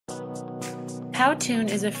Powtoon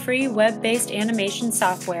is a free web-based animation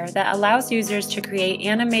software that allows users to create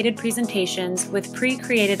animated presentations with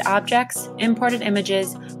pre-created objects, imported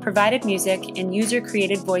images, provided music, and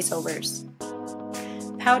user-created voiceovers.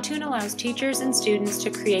 Powtoon allows teachers and students to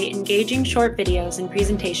create engaging short videos and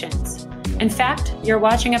presentations. In fact, you're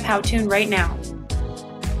watching a Powtoon right now.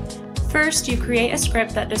 First, you create a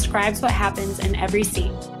script that describes what happens in every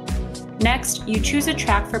scene. Next, you choose a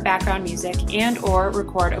track for background music and/or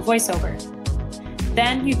record a voiceover.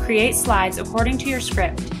 Then, you create slides according to your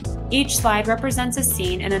script. Each slide represents a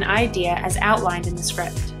scene and an idea as outlined in the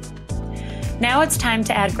script. Now it's time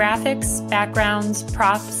to add graphics, backgrounds,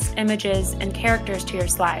 props, images, and characters to your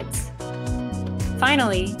slides.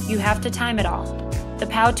 Finally, you have to time it all. The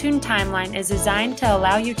Powtoon timeline is designed to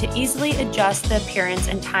allow you to easily adjust the appearance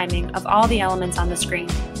and timing of all the elements on the screen.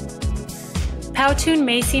 Powtoon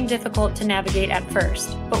may seem difficult to navigate at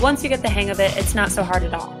first, but once you get the hang of it, it's not so hard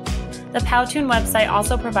at all. The Powtoon website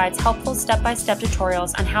also provides helpful step-by-step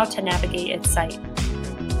tutorials on how to navigate its site.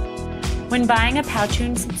 When buying a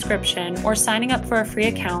Powtoon subscription or signing up for a free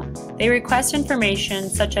account, they request information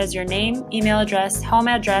such as your name, email address, home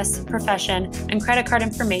address, profession, and credit card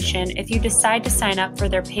information if you decide to sign up for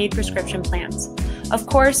their paid prescription plans. Of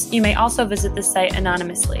course, you may also visit the site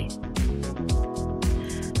anonymously.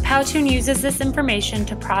 Powtoon uses this information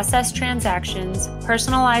to process transactions,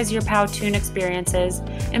 personalize your Powtoon experiences,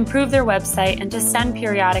 improve their website, and to send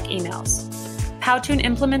periodic emails. Powtoon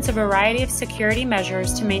implements a variety of security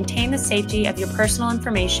measures to maintain the safety of your personal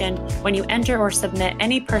information when you enter or submit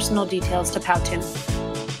any personal details to Powtoon.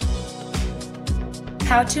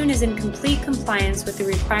 Powtoon is in complete compliance with the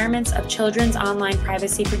requirements of Children's Online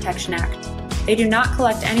Privacy Protection Act. They do not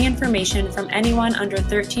collect any information from anyone under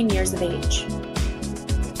 13 years of age.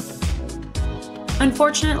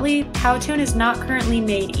 Unfortunately, Powtoon is not currently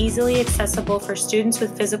made easily accessible for students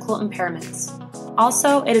with physical impairments.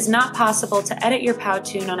 Also, it is not possible to edit your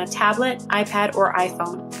Powtoon on a tablet, iPad, or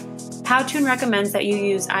iPhone. Powtoon recommends that you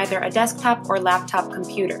use either a desktop or laptop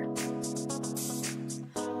computer.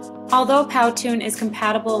 Although Powtoon is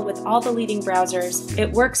compatible with all the leading browsers,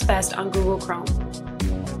 it works best on Google Chrome.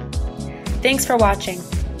 Thanks for watching.